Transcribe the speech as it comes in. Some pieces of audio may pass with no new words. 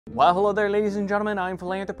Well, hello there, ladies and gentlemen. I'm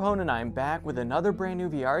Philanthropone, and I'm back with another brand new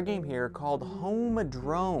VR game here called Home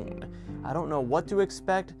Drone. I don't know what to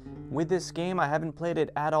expect with this game. I haven't played it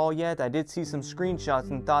at all yet. I did see some screenshots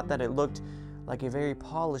and thought that it looked like a very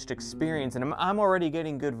polished experience, and I'm already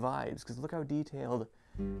getting good vibes because look how detailed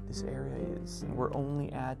this area is. And we're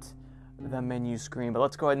only at the menu screen, but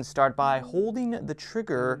let's go ahead and start by holding the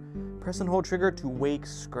trigger. Press and hold trigger to wake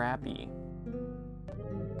Scrappy.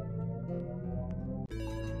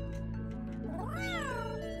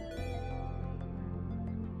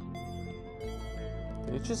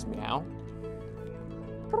 Did it just meow?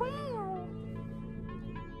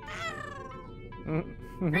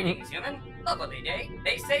 Greetings, human. Lovely day.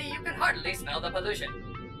 They say you can hardly smell the pollution.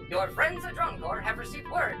 Your friends at Drone Corps have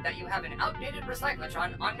received word that you have an outdated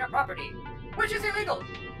recyclotron on your property, which is illegal.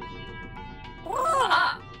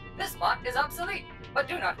 Aha! This spot is obsolete, but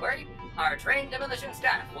do not worry. Our trained demolition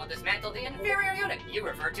staff will dismantle the inferior unit you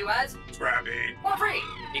refer to as Scrappy for free,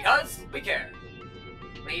 because we care.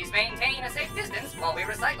 Please maintain a safe distance while we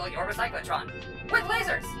recycle your recyclotron with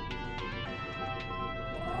lasers.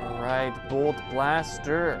 Alright, Bolt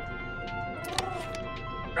Blaster.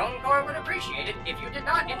 Drone Corps would appreciate it if you did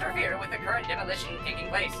not interfere with the current demolition taking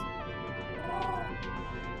place.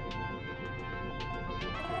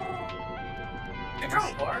 To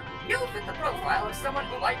Drone Corps, you fit the profile of someone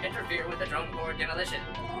who might interfere with the Drone Corps demolition.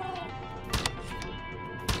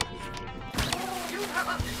 You have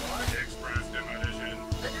opted for Express Demolition.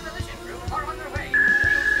 the demolition crew are on their way.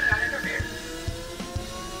 Please do not interfere.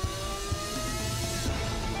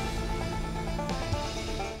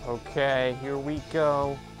 Okay, here we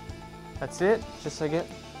go. That's it? Just like it?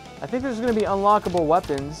 I think there's going to be unlockable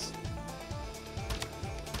weapons.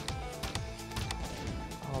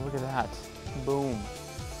 Oh, look at that. Boom.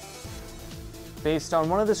 Based on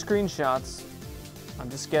one of the screenshots. I'm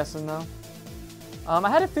just guessing though. I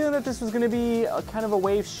had a feeling that this was going to be a kind of a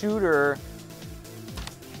wave shooter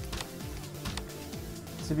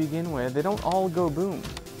to begin with. They don't all go boom.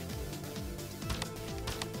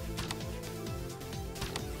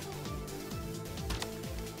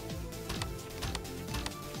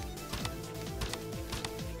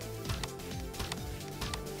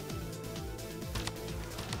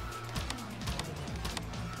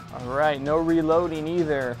 Alright, no reloading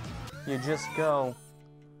either. You just go.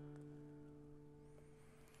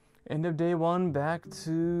 End of day one, back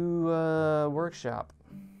to workshop.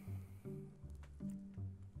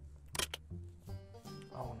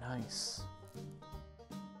 Oh, nice.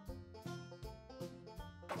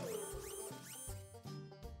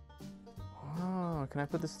 Oh, can I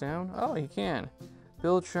put this down? Oh, you can.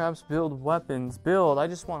 Build traps, build weapons, build. I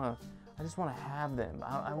just wanna have them.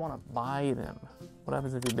 I wanna buy them. What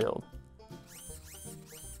happens if you build?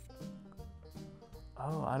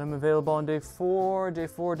 Oh, item available on day 4, day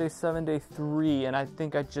 7, day 3, and I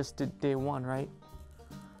think I just did day 1, right?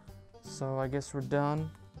 So I guess we're done.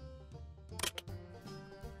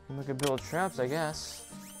 Can look at build traps, I guess.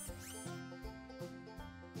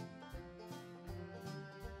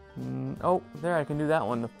 Oh, there, I can do that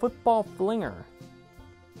one. The football flinger.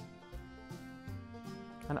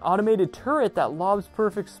 An automated turret that lobs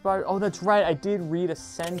perfect spider. Oh, that's right. I did read a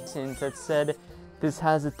sentence that said this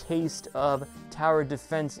has a taste of tower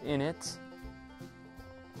defense in it.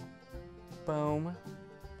 Boom.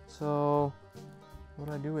 So, what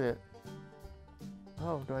do I do with it?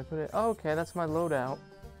 Oh, do I put it? Oh, okay, that's my loadout.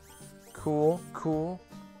 Cool, cool.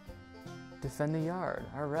 Defend the yard.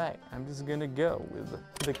 All right, I'm just gonna go with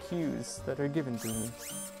the cues that are given to me.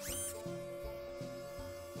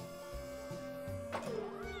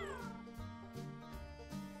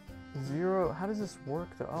 Zero, how does this work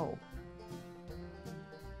though? Oh.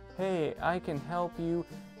 Hey, I can help you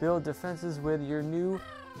build defenses with your new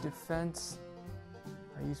defense.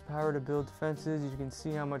 I use power to build defenses. You can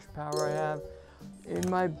see how much power I have in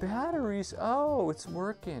my batteries. Oh, it's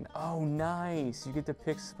working. Oh, nice. You get to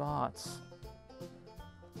pick spots.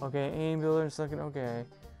 Okay, aim builder and second. Okay.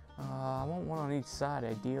 I want one on each side,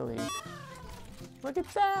 ideally. Look at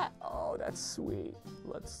that. Oh, that's sweet.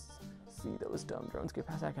 Let's see those dumb drones get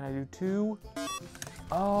past that. Can I do 2?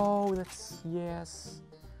 Oh, that's, yes.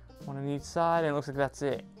 One on each side, and it looks like that's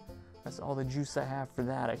it. That's all the juice I have for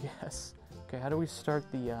that, I guess. Okay, how do we start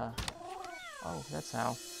the, oh, that's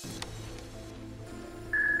how.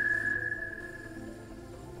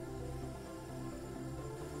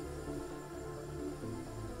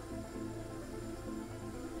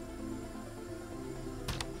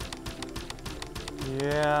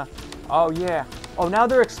 Yeah. Oh, yeah. Oh, now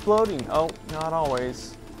they're exploding. Oh, not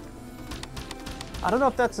always. I don't know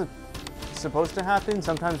if that's supposed to happen.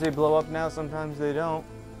 Sometimes they blow up now, sometimes they don't.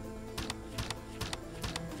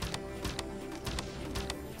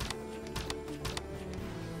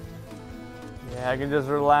 Yeah, I can just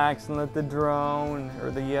relax and let the drone or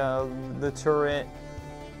the turret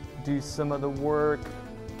do some of the work.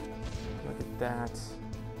 Look at that.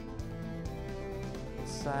 This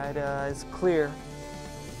side is clear.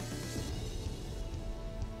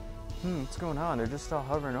 What's going on? They're just all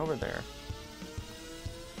hovering over there.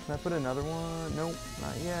 Can I put another one? Nope,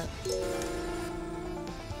 not yet.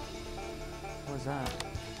 What was that?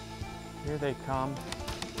 Here they come.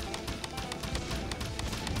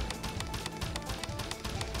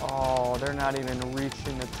 Oh, they're not even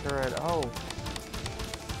reaching the turret. Oh,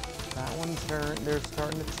 that one turned. They're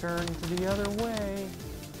starting to turn to the other way.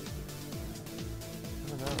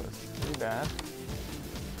 What are those? Are they bad?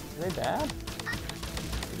 Are they bad?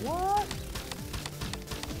 What?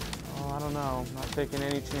 Oh, I don't know. I'm not taking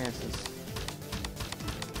any chances.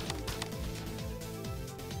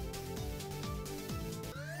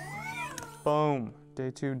 Boom. Day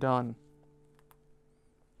 2 done.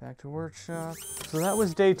 Back to workshop. So that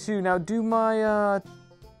was day 2. Now do my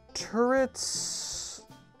turrets.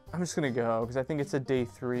 I'm just gonna go because I think it's a day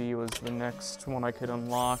 3 was the next one I could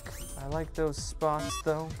unlock. I like those spots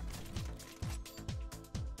though.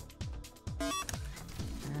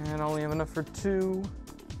 And I only have enough for 2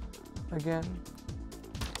 again.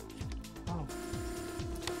 Oh.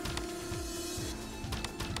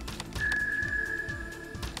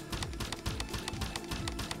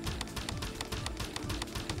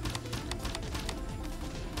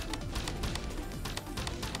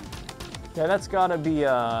 Yeah, that's gotta be,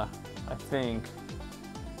 I think,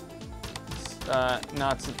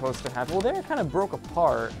 not supposed to happen. Well, they kind of broke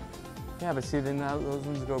apart. Yeah, but see, then now those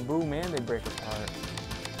ones go boom and they break apart.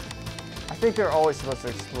 I think they're always supposed to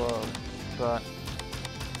explode, but...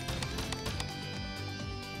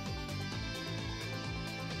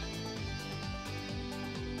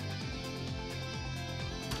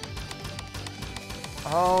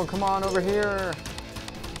 Oh, come on over here.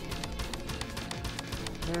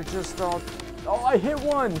 They're just all... Oh, I hit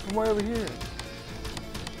one from way over here.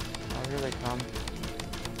 Oh, here they come.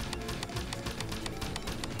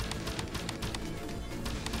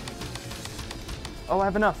 Oh, I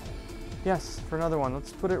have enough. Yes, for another one.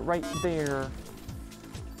 Let's put it right there.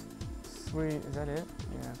 Sweet. Is that it?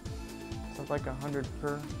 Yeah. So it's like 100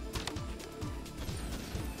 per.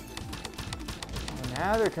 Oh,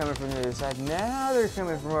 now they're coming from the other side. Now they're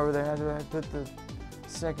coming from over there. How do I put the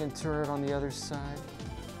second turret on the other side?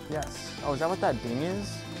 Yes. Oh, is that what that ding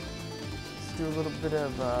is? Let's do a little bit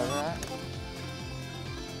of that.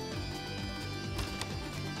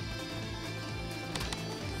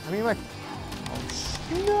 I mean, like... Oh,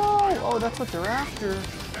 no! Oh, that's what they're after.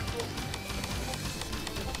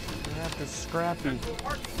 They're after Scrappy.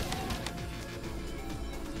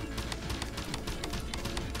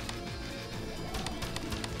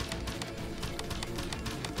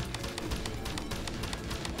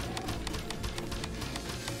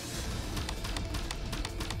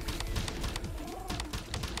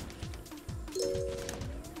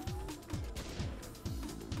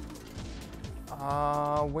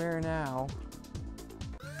 Where now?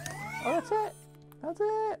 Oh, that's it. That's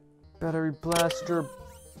it. Battery blaster,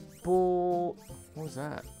 bull. What was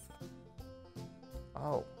that?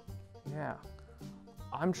 Oh, yeah.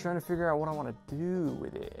 I'm trying to figure out what I want to do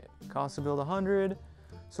with it. Cost to build 100.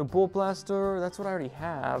 So bolt blaster, that's what I already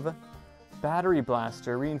have. Battery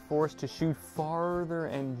blaster, reinforced to shoot farther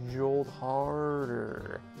and jolt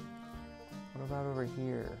harder. What about over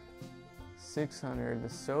here? 600, the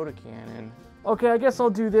soda cannon. Okay, I guess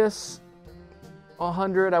I'll do this.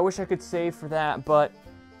 100, I wish I could save for that, but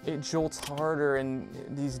it jolts harder and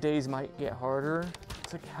these days might get harder.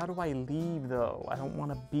 It's like, how do I leave though? I don't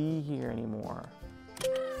want to be here anymore.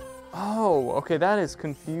 Oh, okay, that is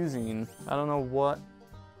confusing. I don't know what.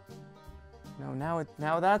 No,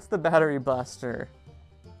 now that's the battery blaster.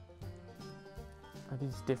 Are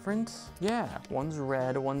these different? Yeah, one's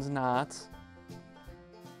red, one's not.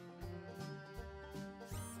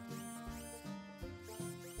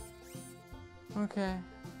 Okay,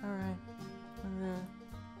 alright.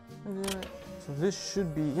 I'll do it. So this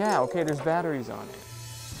should be, yeah, okay, there's batteries on it.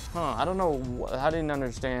 Huh, I don't know, I didn't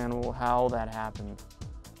understand how that happened.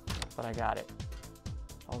 But I got it.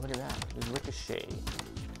 Oh, look at that, there's ricochet.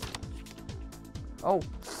 Oh,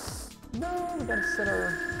 no, we gotta set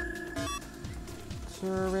our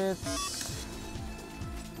turrets.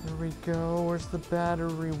 There we go, where's the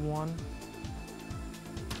battery one?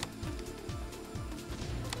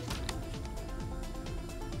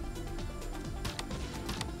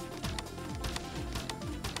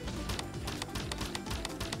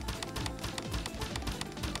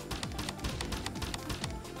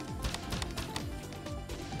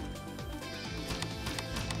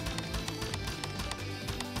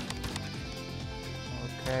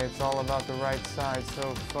 Okay, it's all about the right side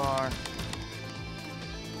so far.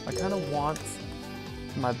 I kind of want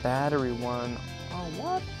my battery one. Oh,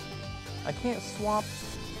 what? I can't swap.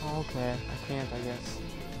 Oh, okay, I can't, I guess.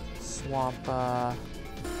 Swap,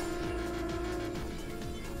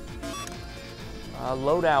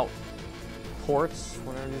 loadout ports,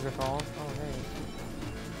 whatever these are called. Oh, hey.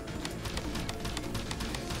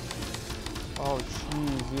 Oh,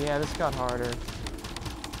 jeez, yeah, this got harder.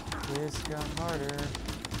 This got harder.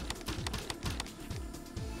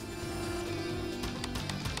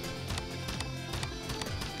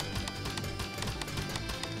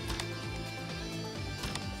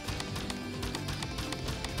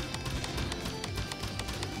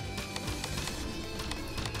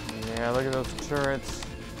 Yeah, look at those turrets.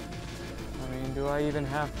 I mean, do I even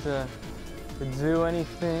have to do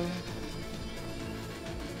anything?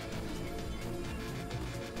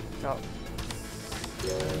 Oh. I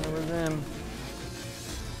remember them.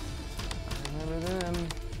 I remember them.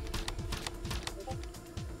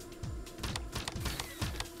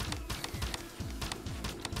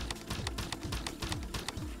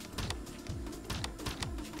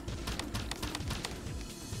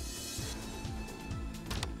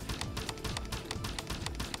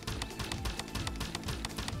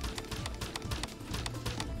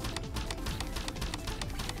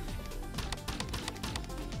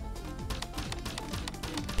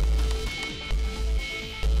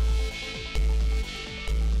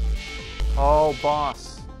 Oh,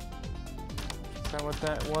 boss. Is that what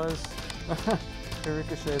that was? It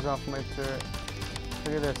ricochets off my turret.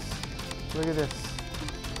 Look at this. Look at this.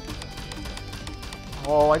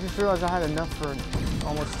 Oh, I just realized I had enough for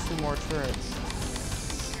almost 2 more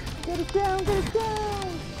turrets. Get it down, get it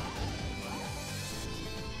down!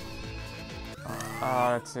 Oh,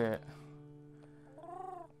 that's it.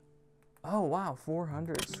 Oh, wow,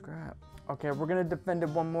 400 scrap. Okay, we're gonna defend it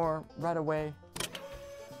one more right away.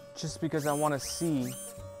 Just because I want to see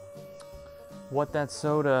what that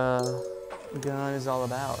soda gun is all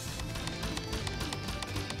about.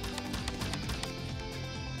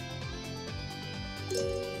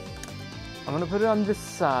 I'm gonna put it on this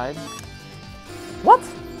side. What?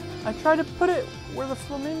 I tried to put it where the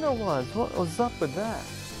flamingo was. What was up with that?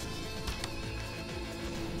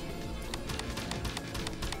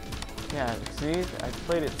 Yeah, see? I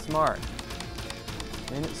played it smart.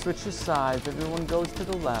 Then it switches sides, everyone goes to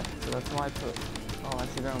the left, so that's why I put... Oh,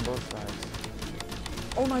 actually they're on both sides.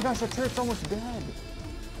 Oh my gosh, that turret's almost dead!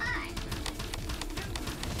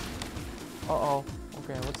 Uh-oh.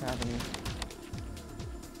 Okay, what's happening?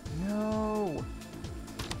 No!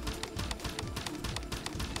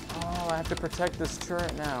 Oh, I have to protect this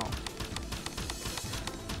turret now.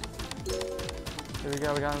 Here we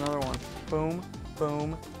go, we got another one. Boom,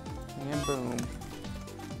 boom, and boom.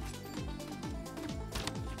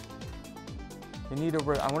 They need a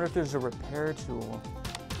I wonder if there's a repair tool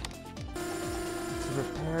to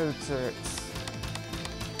repair the turrets.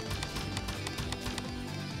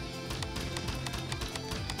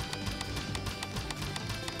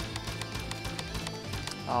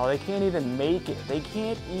 Oh, they can't even make it. They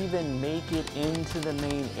can't even make it into the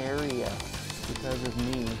main area because of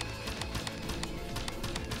me.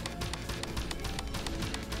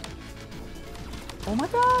 Oh my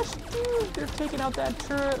gosh, dude, they're taking out that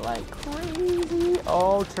turret like crazy.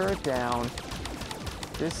 Oh, turret down.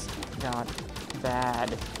 This got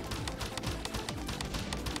bad.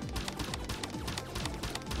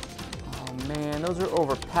 Oh man, those are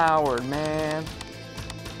overpowered, man.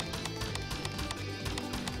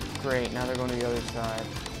 Great, now they're going to the other side.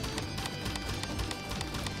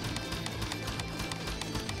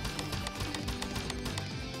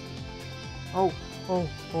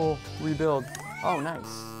 Oh, rebuild. Oh,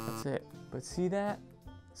 nice. That's it. But see that?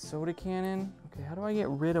 Soda cannon? Okay, how do I get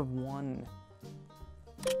rid of one?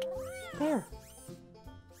 There.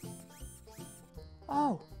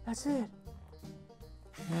 Oh, that's it.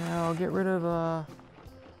 Now I'll get rid of,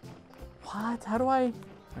 what? How do I...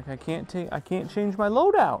 Like, I can't change my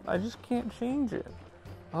loadout. I just can't change it.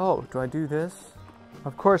 Oh, do I do this?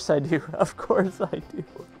 Of course I do. Of course I do.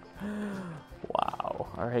 Wow.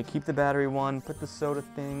 All right, keep the battery one. Put the soda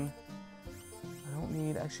thing. I don't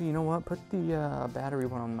need... Actually, you know what? Put the battery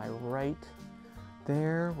one on my right.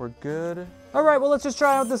 There, we're good. All right, well, let's just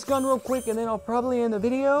try out this gun real quick, and then I'll probably end the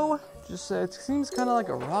video. Just, it seems kind of like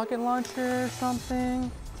a rocket launcher or something.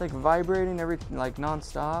 It's like vibrating like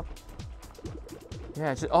non-stop.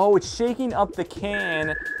 Yeah, it's just, oh, it's shaking up the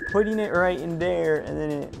can, putting it right in there, and then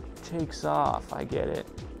it takes off. I get it.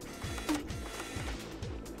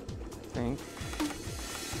 I think.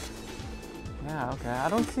 Yeah, okay. I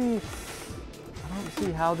don't see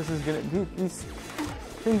how this is gonna be.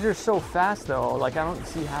 Things are so fast though, like I don't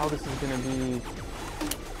see how this is gonna be.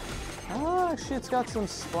 Oh, actually it's got some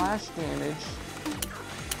splash damage.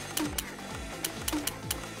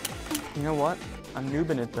 You know what? I'm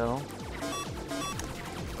noobing it though.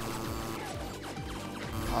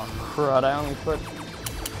 Oh crud, I only put...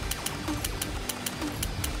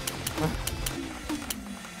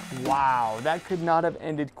 Wow, that could not have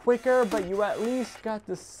ended quicker, but you at least got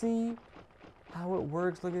to see how it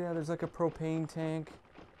works. Look at that, there's like a propane tank.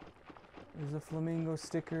 There's a flamingo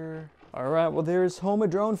sticker. All right, well there's Home a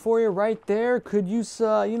Drone for you right there. Could use,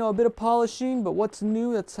 you know, a bit of polishing, but what's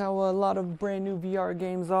new? That's how a lot of brand new VR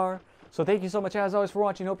games are. So thank you so much as always for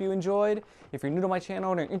watching. Hope you enjoyed. If you're new to my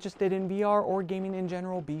channel and are interested in VR or gaming in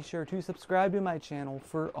general, be sure to subscribe to my channel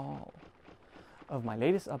for all of my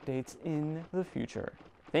latest updates in the future.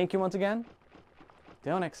 Thank you once again.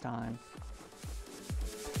 Till next time.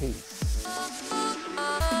 Peace.